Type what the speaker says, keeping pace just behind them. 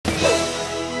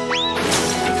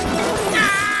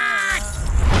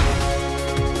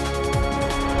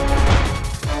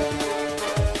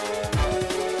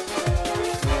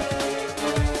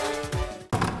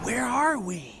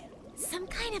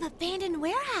abandoned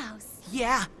warehouse.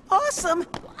 Yeah, awesome!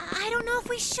 I don't know if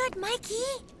we should, Mikey.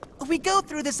 We go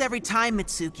through this every time,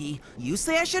 Mitsuki. You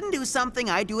say I shouldn't do something,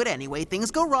 I do it anyway.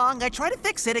 Things go wrong, I try to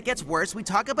fix it, it gets worse. We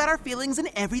talk about our feelings and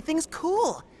everything's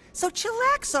cool. So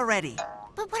chillax already.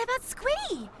 But what about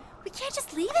Squiddy? We can't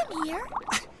just leave him here.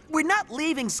 We're not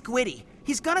leaving Squiddy.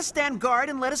 He's gonna stand guard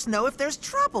and let us know if there's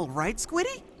trouble, right,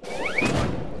 Squiddy?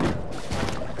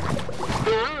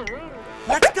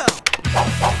 Let's go.